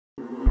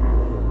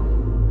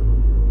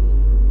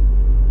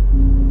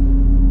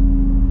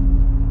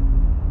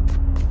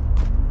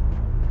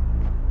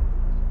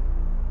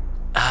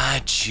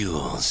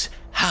Jules,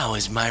 how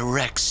is my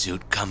rec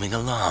suit coming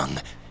along?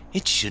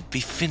 It should be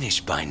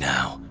finished by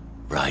now,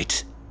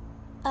 right?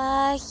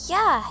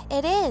 Yeah,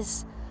 it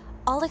is.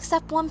 All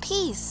except one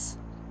piece.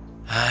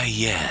 Ah,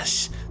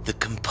 yes, the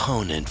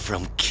component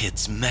from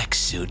Kit's mech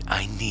suit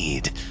I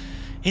need.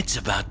 It's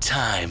about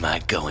time I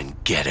go and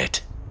get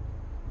it.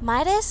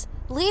 Midas,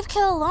 leave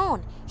Kit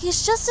alone.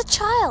 He's just a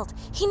child.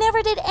 He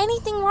never did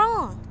anything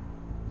wrong.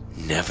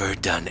 Never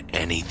done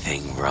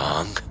anything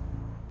wrong?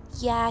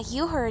 Yeah,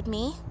 you heard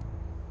me.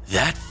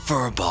 That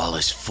furball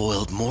has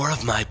foiled more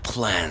of my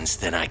plans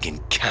than I can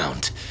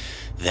count.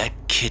 That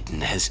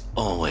kitten has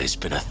always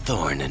been a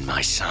thorn in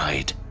my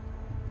side.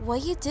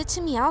 What you did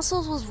to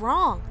MEOWCLES was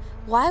wrong.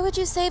 Why would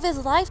you save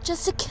his life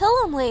just to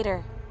kill him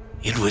later?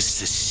 It was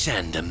to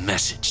send a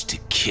message to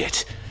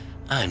Kit.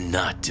 I'm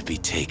not to be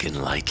taken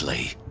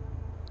lightly.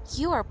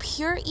 You are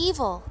pure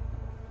evil.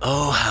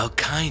 Oh, how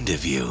kind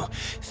of you.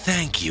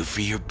 Thank you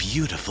for your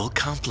beautiful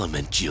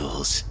compliment,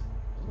 Jules.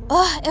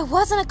 Ugh, it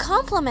wasn't a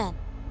compliment.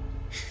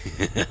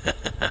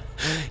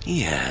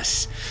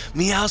 Yes,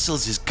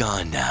 MEOWCLES is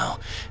gone now,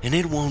 and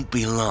it won't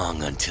be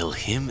long until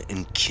him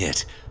and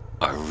Kit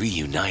are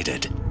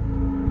reunited.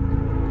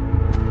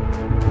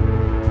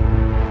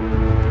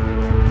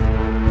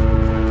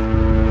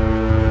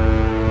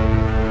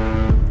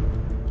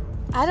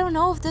 I don't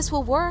know if this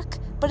will work,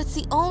 but it's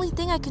the only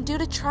thing I can do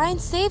to try and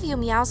save you,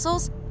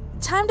 MEOWCLES.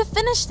 Time to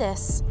finish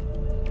this.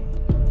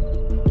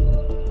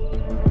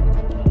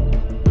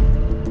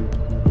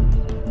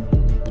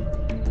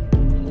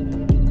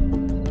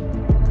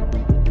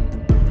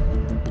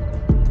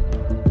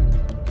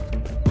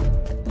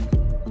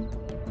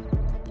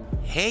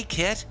 Hey,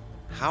 Kit.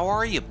 How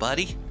are you,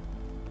 buddy?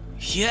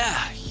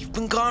 Yeah, you've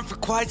been gone for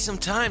quite some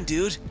time,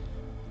 dude.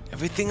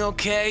 Everything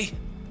okay?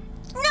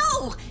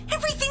 No!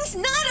 Everything's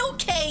not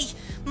okay!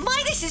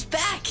 Midas is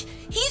back!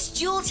 He's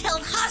Jules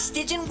held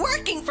hostage and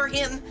working for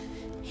him!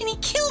 And he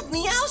killed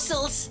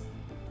MEOWCLES!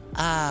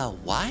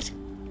 What?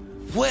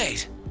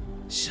 Wait,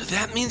 so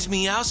that means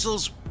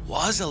MEOWCLES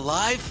was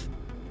alive?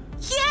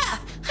 Yeah!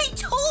 I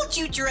told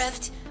you,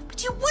 Drift!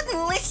 But you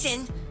wouldn't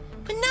listen!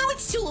 But now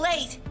it's too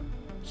late!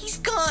 He's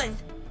gone!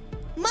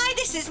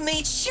 Midas has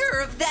made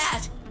sure of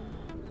that!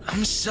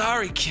 I'm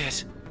sorry,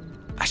 Kit.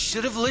 I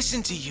should have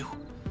listened to you.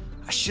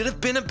 I should have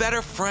been a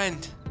better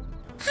friend.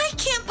 I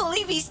can't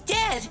believe he's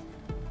dead!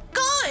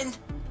 Gone!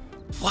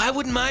 Why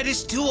would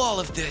Midas do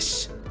all of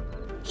this?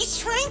 He's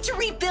trying to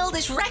rebuild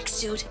his rec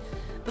suit.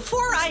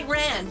 Before I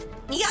ran,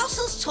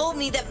 MEOWCLES told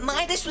me that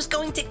Midas was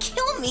going to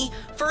kill me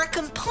for a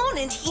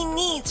component he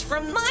needs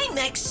from my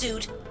mech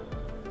suit.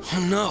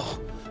 Oh no,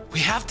 we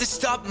have to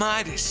stop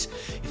Midas.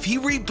 If he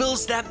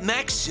rebuilds that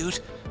mech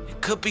suit, it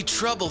could be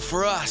trouble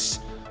for us.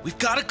 We've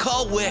got to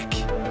call Wick.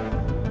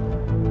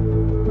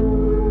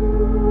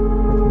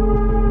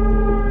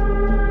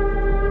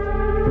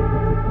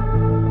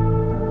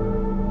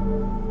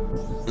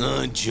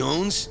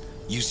 Jones,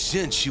 you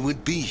said she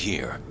would be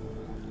here.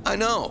 I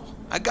know.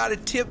 I got a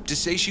tip to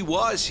say she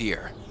was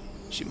here.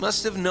 She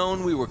must have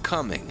known we were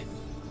coming.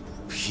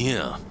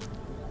 Yeah,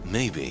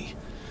 maybe.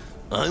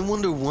 I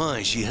wonder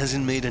why she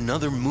hasn't made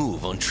another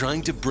move on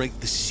trying to break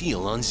the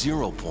seal on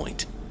 0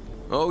 Point.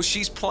 Oh,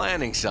 she's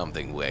planning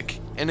something, Wick,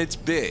 and it's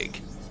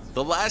big.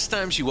 The last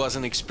time she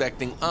wasn't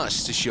expecting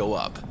us to show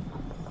up.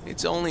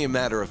 It's only a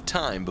matter of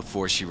time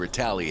before she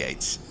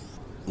retaliates.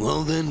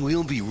 Well, then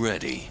we'll be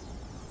ready.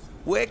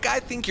 Wick, I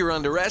think you're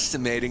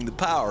underestimating the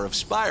power of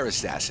Spire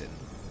Assassin,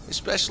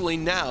 especially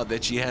now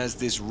that she has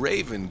this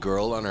Raven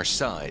girl on her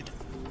side.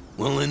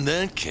 Well, in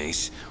that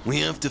case,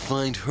 we have to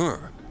find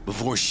her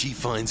before she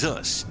finds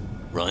us,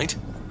 right?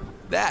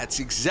 That's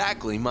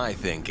exactly my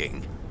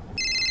thinking.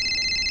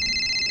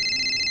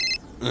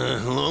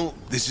 Hello?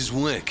 This is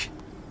Wick.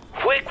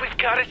 Wick, we've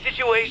got a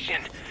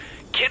situation.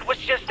 Kit was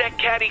just at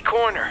Catty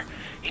Corner.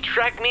 He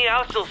tracked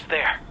MEOWCLES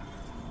there.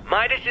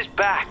 Midas is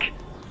back.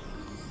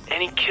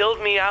 And he killed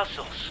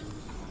MEOWCLES.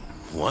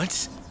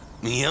 What?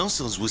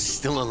 MEOWCLES was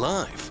still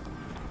alive?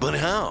 But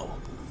how?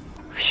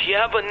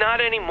 Yeah, but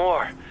not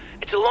anymore.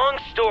 It's a long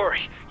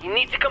story. You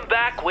need to come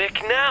back,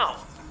 Wick, now.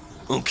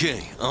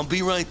 Okay, I'll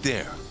be right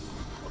there.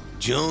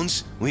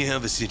 Jones, we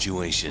have a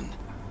situation.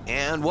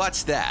 And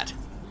what's that?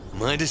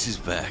 Midas is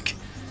back,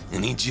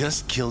 and he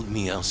just killed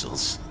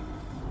MEOWCLES.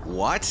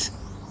 What?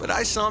 But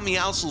I saw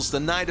MEOWCLES the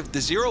night of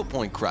the 0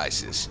 Point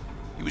crisis.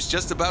 He was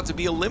just about to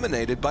be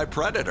eliminated by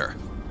Predator.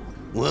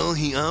 Well,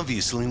 he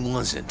obviously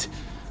wasn't.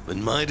 But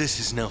Midas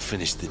has now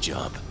finished the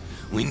job.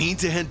 We need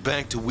to head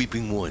back to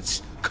Weeping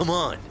Woods. Come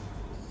on.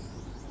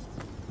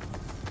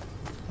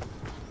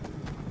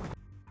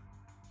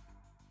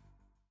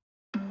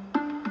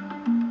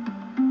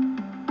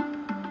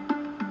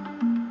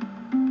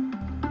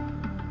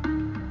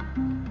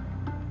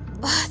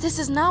 This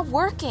is not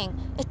working.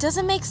 It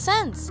doesn't make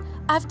sense.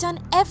 I've done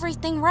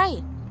everything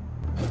right.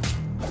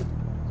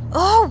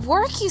 Oh,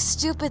 work, you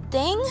stupid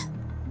thing!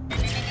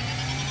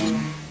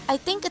 I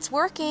think it's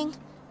working.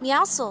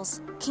 MEOWCLES,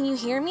 can you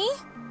hear me?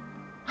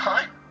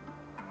 Huh?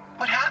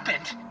 What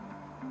happened?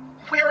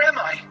 Where am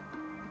I?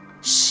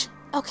 Shh,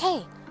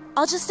 okay.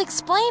 I'll just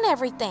explain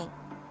everything.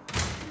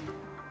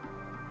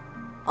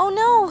 Oh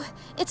no,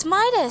 it's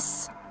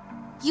Midas.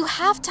 You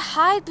have to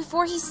hide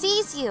before he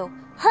sees you.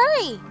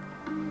 Hurry!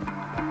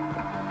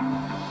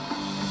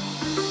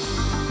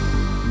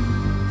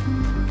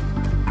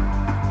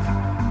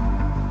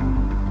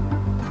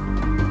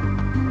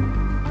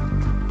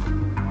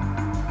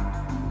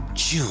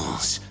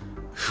 Jules,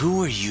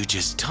 who are you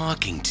just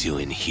talking to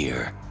in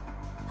here?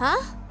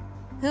 Huh?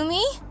 Who,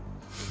 me?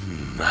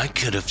 I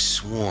could have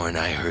sworn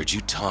I heard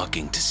you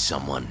talking to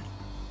someone.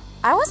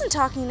 I wasn't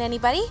talking to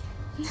anybody.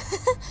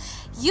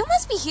 You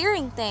must be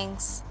hearing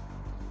things.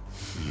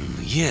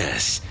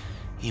 Yes,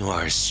 you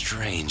are a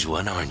strange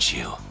one, aren't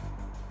you?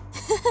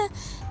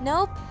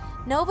 Nope,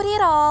 nobody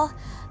at all.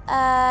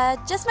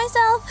 Just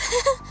myself.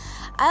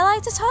 I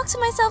like to talk to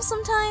myself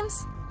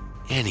sometimes.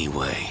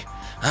 Anyway,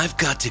 I've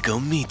got to go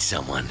meet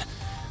someone.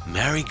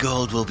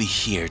 Marigold will be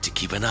here to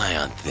keep an eye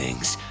on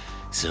things,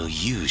 so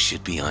you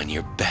should be on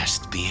your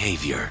best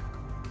behavior.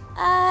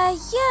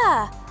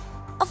 Yeah,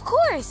 of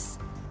course.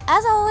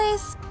 As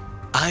always.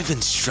 I've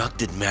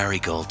instructed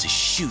Marigold to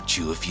shoot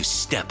you if you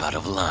step out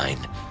of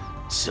line,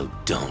 so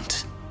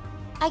don't.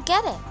 I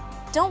get it.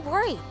 Don't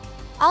worry.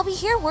 I'll be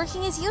here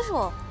working as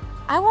usual.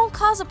 I won't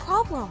cause a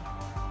problem.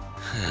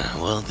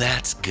 Well,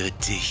 that's good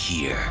to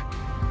hear.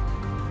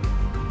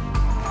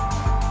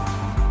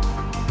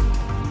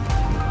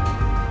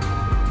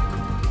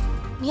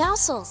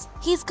 MEOWCLES,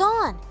 he's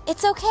gone.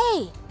 It's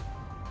okay.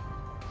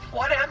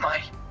 What am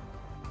I?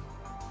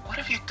 What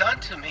have you done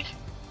to me?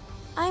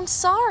 I'm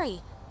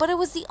sorry, but it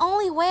was the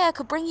only way I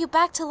could bring you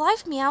back to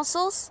life,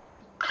 MEOWCLES.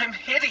 I'm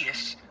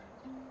hideous.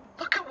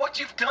 Look at what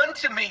you've done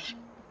to me.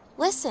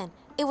 Listen,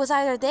 it was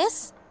either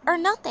this or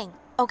nothing,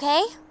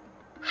 okay?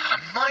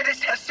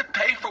 Midas has to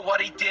pay for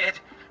what he did.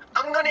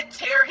 I'm gonna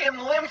tear him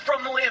limb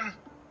from limb.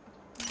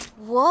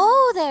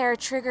 Whoa there,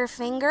 Trigger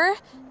Finger.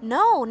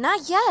 No,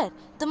 not yet.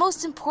 The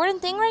most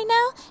important thing right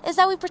now is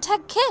that we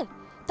protect Kit.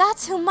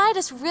 That's who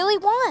Midas really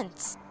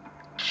wants.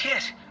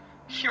 Kit,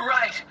 you're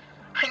right.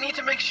 I need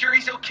to make sure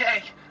he's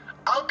okay.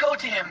 I'll go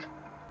to him.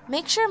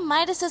 Make sure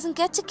Midas doesn't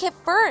get to Kit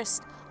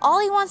first. All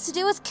he wants to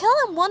do is kill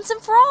him once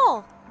and for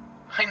all.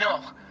 I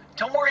know.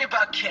 Don't worry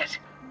about Kit.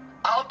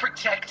 I'll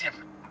protect him.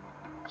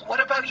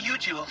 What about you,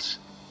 Jules?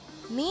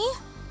 Me?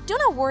 Do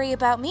not worry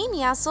about me,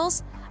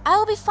 MEOWCLES. I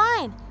will be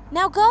fine.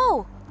 Now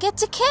go. Get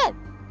to Kit.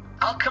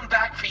 I'll come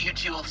back for you,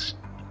 Jules.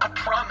 I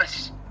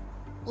promise.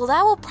 Well,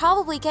 that will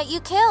probably get you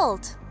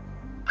killed.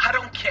 I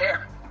don't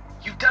care.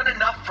 You've done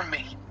enough for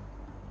me.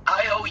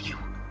 I owe you.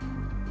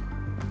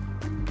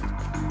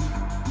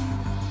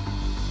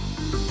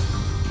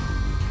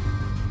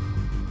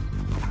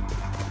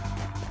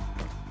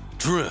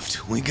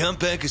 Drift, we got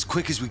back as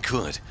quick as we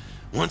could.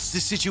 What's the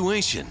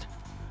situation?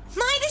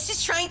 Midas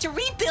is trying to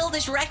rebuild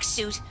his Rex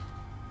suit,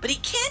 but he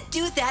can't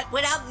do that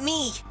without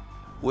me.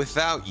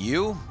 Without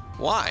you?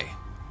 Why?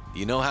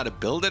 You know how to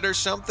build it or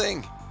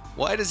something?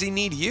 Why does he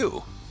need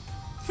you?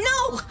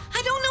 No,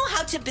 I don't know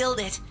how to build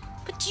it,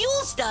 but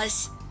Jules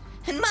does.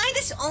 And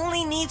Midas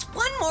only needs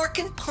one more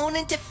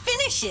component to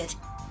finish it.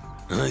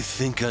 I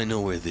think I know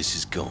where this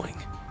is going.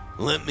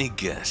 Let me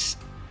guess.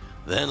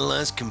 That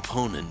last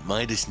component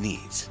Midas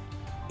needs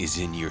is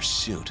in your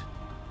suit,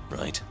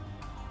 right?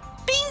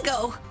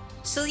 Bingo!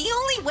 So the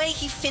only way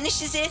he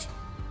finishes it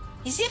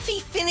is if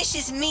he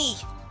finishes me.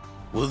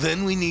 Well,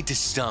 then we need to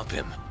stop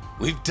him.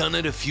 We've done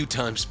it a few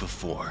times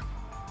before,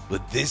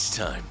 but this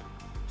time,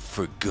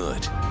 for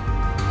good.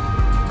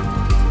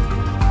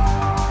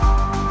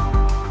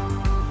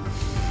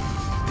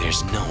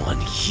 There's no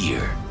one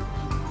here.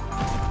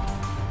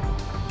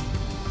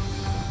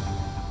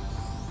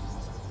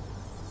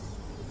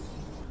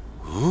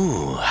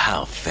 Ooh,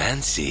 how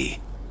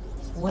fancy.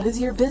 What is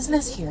your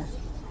business here?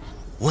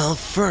 Well,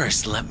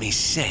 first, let me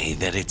say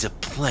that it's a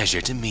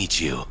pleasure to meet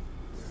you.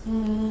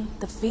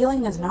 The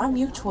feeling is not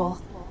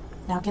mutual.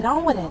 Now get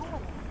on with it.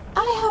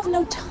 I have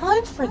no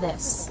time for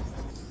this.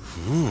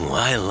 Ooh,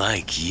 I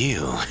like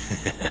you.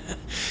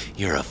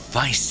 You're a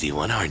feisty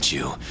one, aren't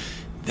you?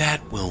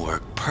 That will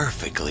work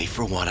perfectly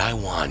for what I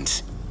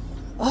want.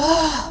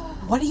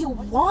 What do you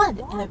want?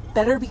 And it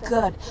better be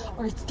good,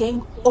 or it's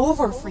game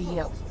over for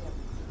you.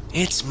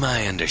 It's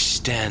my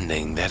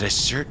understanding that a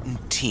certain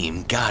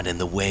team got in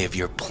the way of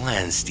your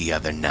plans the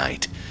other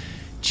night.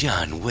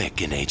 John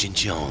Wick and Agent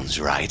Jones,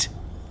 right?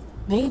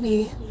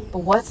 Maybe,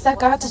 but what's that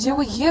got to do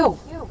with you?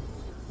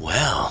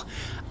 Well,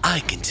 I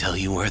can tell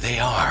you where they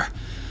are.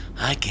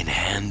 I can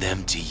hand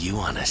them to you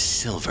on a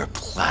silver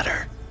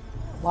platter.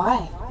 Why?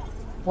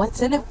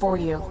 What's in it for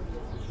you?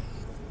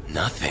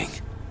 Nothing.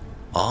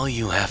 All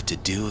you have to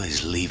do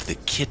is leave the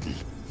kitten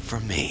for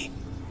me.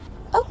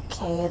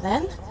 Okay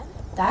then,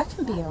 that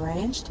can be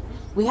arranged.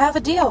 We have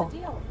a deal.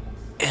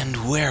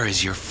 And where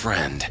is your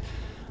friend?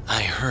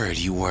 I heard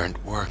you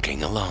weren't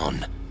working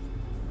alone.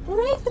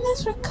 Raven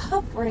is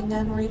recovering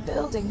and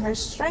rebuilding her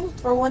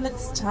strength for when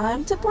it's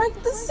time to break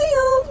the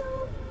seal.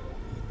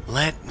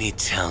 Let me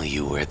tell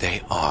you where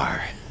they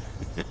are.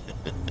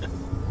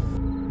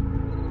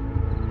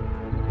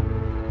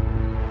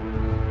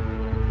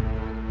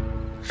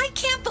 I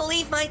can't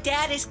believe my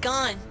dad is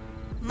gone.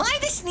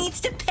 Midas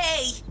needs to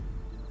pay.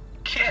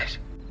 Kit,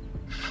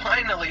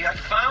 finally I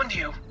found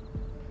you.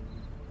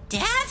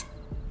 Dad?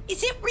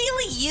 Is it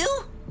really you?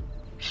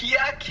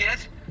 Yeah,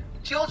 Kit.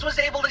 Jules was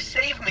able to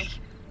save me.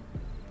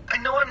 I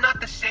know I'm not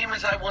the same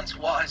as I once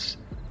was,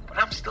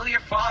 but I'm still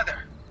your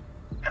father.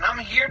 And I'm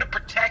here to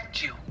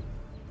protect you.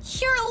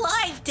 You're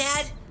alive,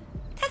 Dad.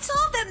 That's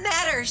all that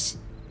matters.